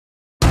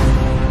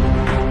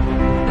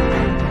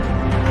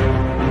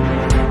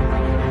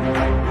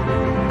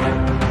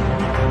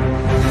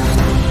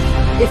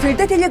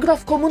Efirdə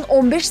Teleqraf.com-un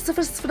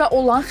 15:00-a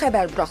olan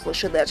xəbər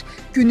buraxılışıdır.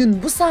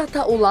 Günün bu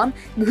saata olan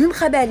mühüm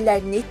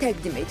xəbərlərini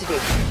təqdim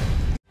edirik.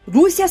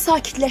 Rusiya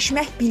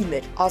sakitləşmək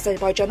bilmir.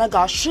 Azərbaycana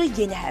qarşı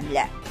yeni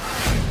həmlə.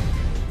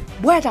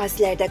 Bu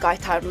ərazilərdə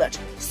qaytarılır.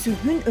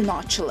 Sülhün önü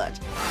açılır.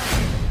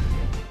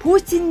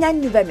 Putinlə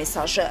nüvə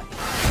mesajı.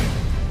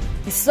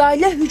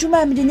 İsrailə hücum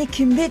əmrini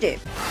kim verir?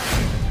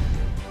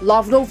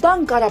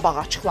 Lavrovdan Qarabağ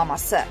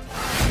açıqlaması.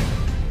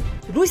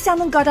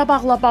 Rusiyanın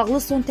Qarabağla bağlı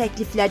son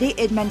təklifləri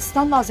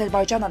Ermənistanla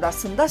Azərbaycan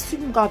arasında sülh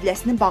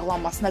müqaviləsinin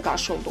bağlanmasına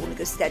qarşı olduğunu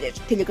göstərir.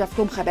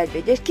 Teleqraf.com xəbər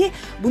verir ki,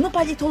 bunu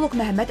politoloq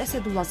Məhəmməd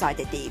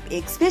Əsədullazadə deyib.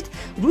 Ekspert,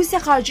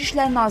 Rusiya Xarici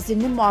İşlər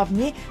Nazirinin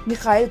müavini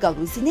Mixail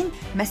Galuzinin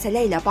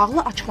məsələ ilə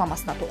bağlı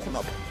açıqlamasına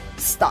toxunub.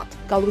 Stat.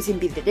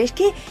 Galuzin bildirir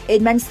ki,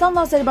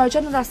 Ermənistanla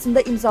Azərbaycan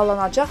arasında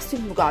imzalanacaq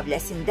sülh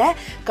müqaviləsində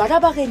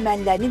Qarabağ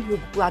ermənilərinin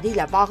hüquqları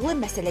ilə bağlı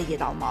məsələ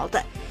yer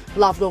almalıdır.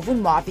 Lavrovun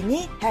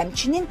müavini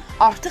həmçinin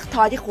artıq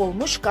tarix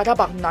olmuş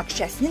Qarabağ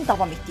münaqişəsinin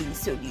davam etdiyini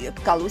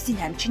söyləyib. Galuzin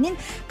həmçinin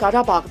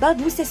Qarabağda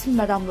Rusiya sülh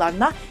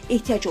məramlarına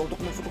ehtiyac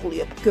olduğunu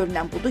vurğulayıb.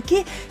 Görünən budur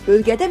ki,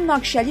 bölgədə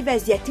münaqişəli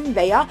vəziyyətin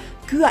və ya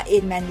güya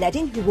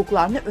ermənilərin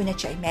hüquqlarını önə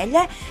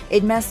çəkməklə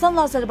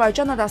Ermənistanla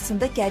Azərbaycan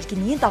arasında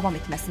gərginliyin davam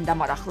etməsində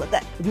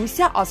maraqlıdır.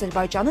 Rusiya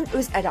Azərbaycanın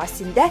öz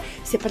ərazisində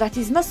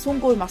separatizmə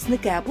son qoymasını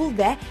qəbul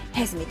və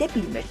həzm edə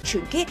bilmir.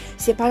 Çünki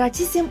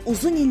separatizm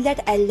uzun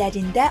illər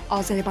əllərində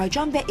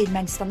Azərbaycan və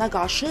Ermənistana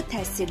qarşı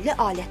təsirli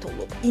alət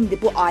olub. İndi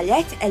bu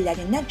alət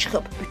əllərindən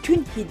çıxıb.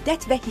 Bütün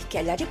hiddət və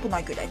hikkələri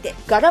buna görədir.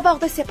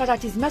 Qarabağda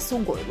separatizmə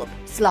son qoyulub.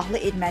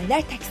 Silahlı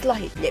ermənilər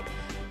təksilah edilib.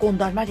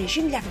 Qondarma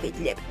rejim ləğv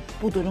edilib.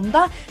 Bu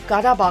durumda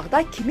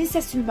Qarabağda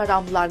kiminsə sülh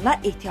məramlarına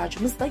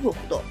ehtiyacımız da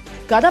yoxdur.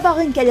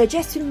 Qarabağın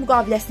gələcək sülh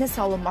müqaviləsinə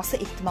salınması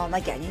ehtimalına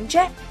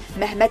gəlincə,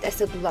 Məhəmməd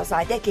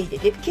Əsədullazadə qeyd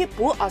edib ki,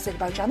 bu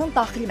Azərbaycanın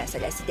daxili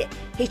məsələsidir.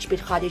 Heç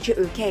bir xarici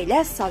ölkə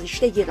ilə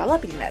sazişdə yer ala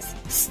bilməz.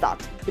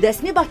 Stat.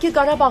 Rəsmi Bakı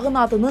Qarabağın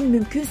adının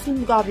mümkün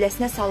sülh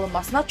müqaviləsinə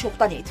salınmasına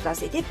çoxdan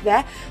etiraz edib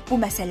və bu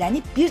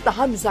məsələni bir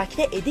daha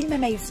müzakirə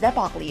edilməmək üzrə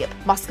bağlayıb.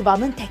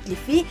 Moskvanın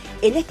təklifi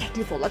elə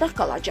təklif olaraq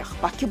qalacaq.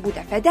 Bakı bu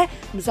dəfə də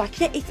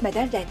müzakirə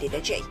etmədən rədd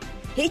edəcək.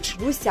 Heç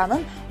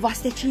Rusiyanın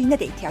vasitəçiliyinə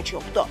də ehtiyac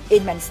yoxdur.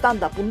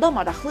 Ermənistan da bunda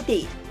maraqlı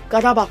deyil.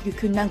 Qarabağ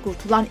yükündən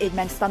qurtulan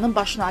Ermənistanın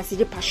baş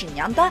naziri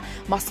Paşinyan da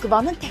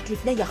Moskvanın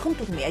təklifinə yaxın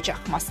durmayacaq.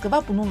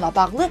 Moskva bununla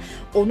bağlı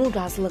onun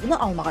razılığını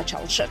almağa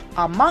çalışır.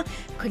 Amma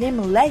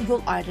Kremllə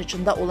yol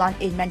ayrıcında olan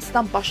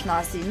Ermənistan baş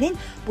nazirinin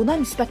buna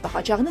müsbət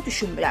baxacağını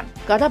düşünmürəm.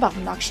 Qarabağ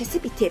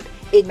münaqişəsi bitib.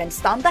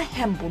 Ermənistan da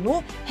həm bunu,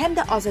 həm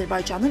də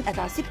Azərbaycanın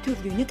ərazi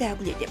bütövlüyünü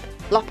qəbul edib.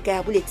 Lap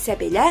qəbul etsə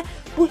belə,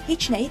 bu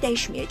heç nəyi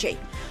dəyişməyəcək.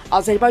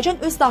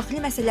 Azərbaycan öz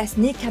daxili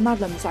məsələsini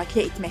kənarla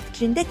müzakirə etmək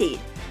fikrində deyil.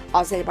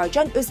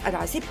 Azərbaycan öz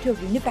ərazi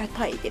bütövlüyünü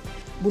bərpa edib.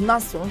 Bundan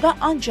sonra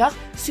ancaq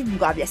sülh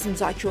müqaviləsi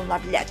müzakirə oluna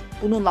bilər.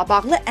 Bununla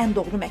bağlı ən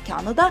doğru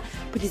məkanı da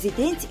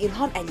Prezident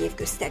İlham Əliyev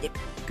göstərib.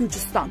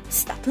 Gürcüstan.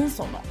 Statın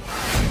sonu.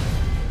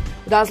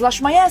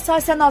 Razılaşmaya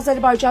əsasən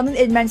Azərbaycanın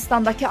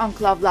Ermənistandakı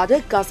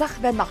anklavları Qazax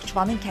və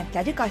Naxçıvanın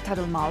kəndləri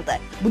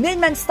qaytarılmalıdır. Bunu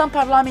Ermənistan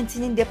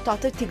parlamentinin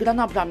deputatı Tiqran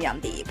Abramyan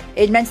deyib.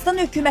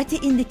 Ermənistan hökuməti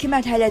indiki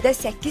mərhələdə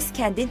 8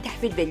 kəndin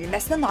təhvil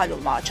verilməsinə nail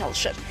olmağa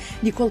çalışır.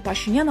 Nikol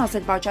Paşinyan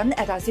Azərbaycanın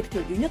ərazi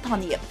bütövlüyünü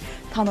tanıyıb.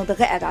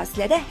 Tanıdığı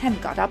ərazilərə həm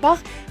Qarabağ,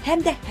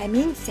 həm də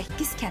həmin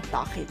 8 kənd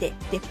daxildir.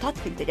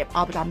 Deputat bildirib.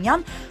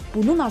 Abramyan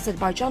bunun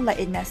Azərbaycanla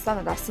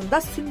Ermənistan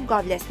arasında sülh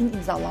müqaviləsinin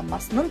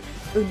imzalanmasının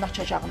önünü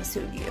açacağını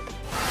söyləyib.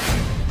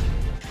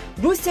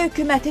 Rusiya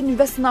hökuməti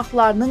nüvə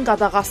sınaqlarının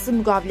qadağası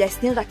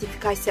müqaviləsinin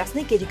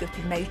ratifikasiyasını geri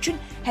götürmək üçün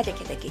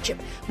hərəkətə keçib.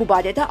 Bu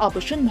barədə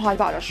ABŞ-ın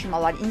Müharibə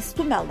Araşdırmaları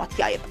İnstitutu məlumat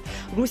yayıb.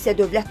 Rusiya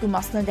Dövlət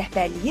Dumasının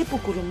rəhbərliyi bu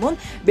qurumun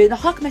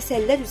Beynəlxalq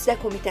Məsələlər üzrə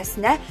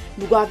komitəsinə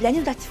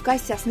müqavilənin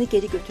ratifikasiyasını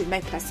geri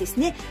götürmək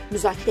prosesini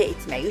müzakirə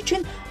etmək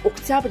üçün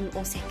oktyabrın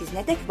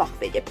 18-nədək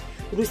vaxt verib.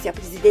 Rusiya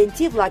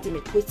prezidenti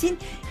Vladimir Putin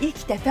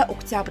ilk dəfə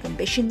oktyabrın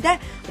 5-də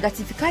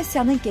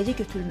ratifikasiyanın geri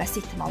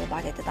götürülməsi ehtimalı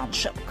barədə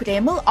danışıb.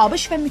 Kreml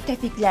ABŞ və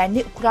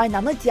müttəfiqlərini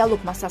Ukraynanı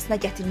dialoq masasına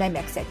gətirmək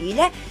məqsədi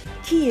ilə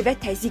Kiyevə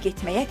təzyiq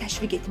etməyə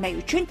təşviq etmək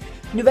üçün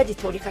nüvə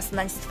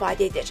ritorikasından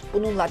istifadə edir.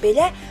 Bununla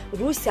belə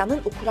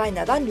Rusiyanın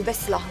Ukraynadan nüvə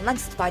silahından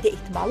istifadə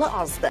ehtimalı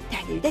azdır.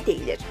 Təhlildə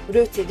deyilir.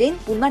 Reuters'in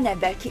bundan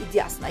əvvəlki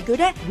iddiasına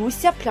görə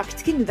Rusiya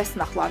praktiki nüvə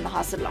sınaqlarına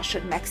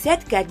hazırlaşır.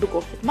 Məqsəd qərbi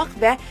qorxutmaq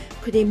və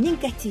Kremlin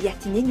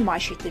qətiyyətini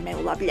nümayiş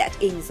etdirmək ola bilər.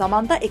 Eyni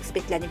zamanda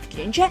ekspertlərin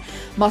fikrincə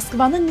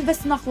Moskvanın nüvə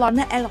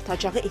sınaqlarına əl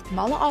atacağı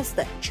ehtimalı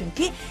azdır.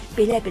 Çünki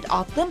belə bir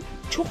addım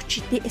çox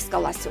ciddi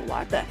eskalasiya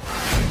olardı.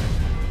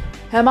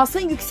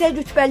 Həmasın yüksək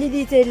rütbəli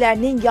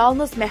liderlərinin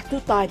yalnız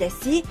məhdud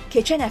dairəsi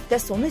keçən həftə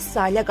sonu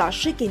İsrailə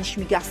qarşı geniş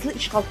miqyaslı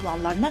işğal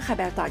planlarından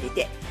xəbərdar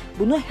idi.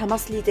 Bunu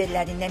Həmas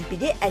liderlərindən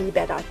biri Əli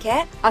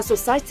Bərakə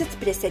Associated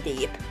Press-ə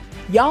deyib.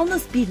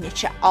 Yalnız bir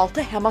neçə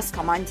 6 Həmas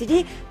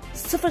komandiri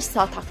 0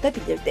 saat haqda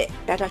bildirdi.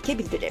 Bərakə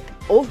bildirib.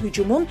 O,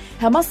 hücumun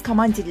Həmas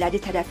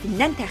komandirləri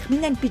tərəfindən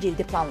təxminən 1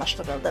 ildir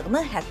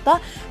planlaşdırıldığını, hətta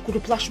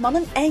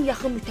qruplaşmanın ən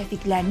yaxın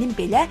müttəfiqlərinin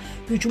belə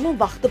hücumun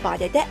vaxtı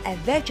barədə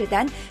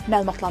əvvəlcədən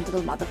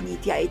məlumatlandırılmadığını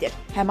iddia edir.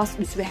 Həmas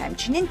üzvü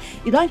həmçinin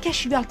İran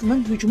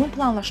kəşfiyyatının hücumun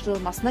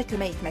planlaşdırılmasına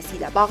kömək etməsi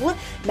ilə bağlı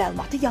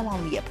məlumatı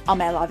yalanlayıb.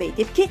 Amma əlavə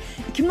edib ki,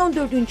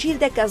 2014-cü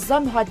ildə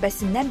Qəzza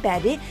müharibəsindən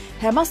bəri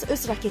Həmas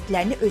öz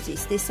raketlərini özü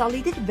istehsal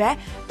edir və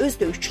öz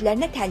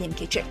döyüşçülərinə təlim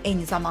keçir.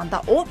 Eyni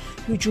zamanda o,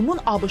 hücumun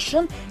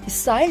ABŞ-ın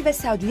İsrail və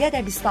Səudiyyə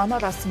Ərəbistanı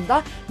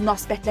arasında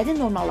münasibətləri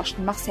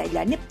normallaşdırmaq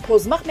səylərini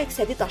pozmaq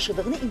məqsədi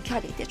daşıdığını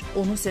inkar edir.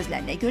 Onun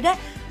sözlərinə görə,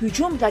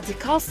 hücum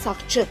radikal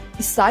sağçı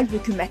İsrail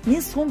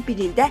hökumətinin son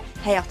bir ildə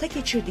həyata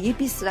keçirdiyi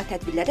bir sıra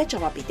tədbirlərə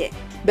cavab idi.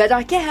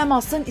 Bərakə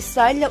Həmasın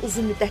İsraillə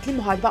uzunmüddətli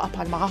müharibə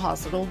aparmağa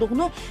hazır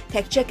olduğunu,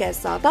 təkcə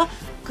Qəzzada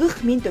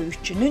 40 min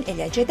döyüşçünün,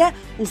 eləcə də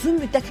uzun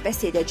müddət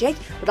bəs edəcək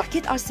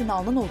raket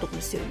arsenalının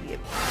olduğunu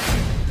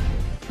söyləyib.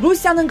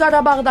 Rusiyanın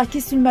Qarabağdakı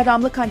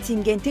sülhməramlı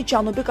kontingenti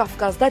Cənubi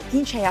Qafqazda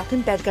dinc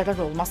həyatın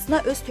bərqərar olmasına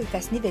öz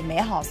töhfəsini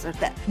verməyə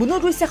hazırdır.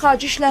 Bunu Rusiya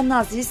Xarici İşlər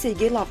Naziri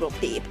Sergey Lavrov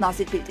deyib.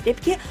 Nazir bildirib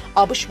ki,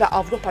 ABŞ və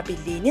Avropa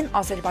Birliyinin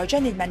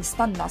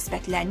Azərbaycan-Ermənistan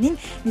münasibətlərinin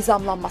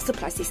nizamlanması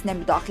prosesinə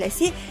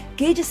müdaxiləsi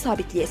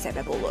qeyri-sabitliyə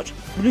səbəb olur.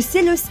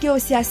 Brüssel öz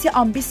geosiyasi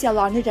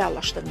ambisiyalarını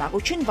reallaşdırmaq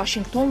üçün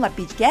Vaşinqtonla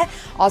birgə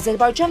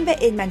Azərbaycan və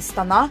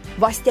Ermənistana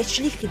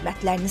vasitəçilik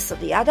xidmətlərini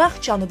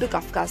sığıyaraq Cənubi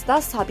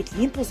Qafqazda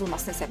sabitliyin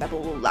pozulmasına səbəb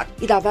olurlar.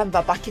 İrəvan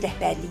və Bakı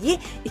rəhbərliyi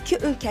iki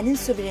ölkənin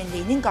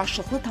suverenliyinin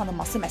qarşılıqlı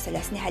tanınması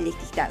məsələsini həll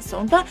etdikdən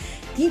sonra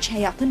dinc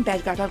həyatın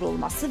bərqərar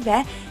olması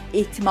və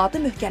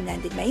etimadı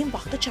möhkəmləndirməyin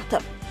vaxtı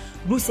çatıb.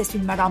 Rusiya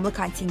sülhməramlı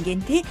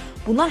kontingenti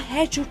buna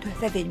hər cür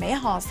töhfə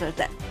verməyə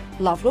hazırdır.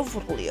 Lavrov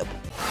vurğulayıb.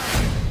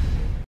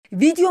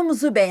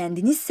 Videomuzu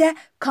bəyəndinizsə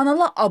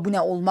kanala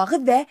abunə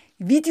olmağı və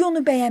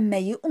videonu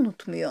bəyənməyi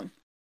unutmayın.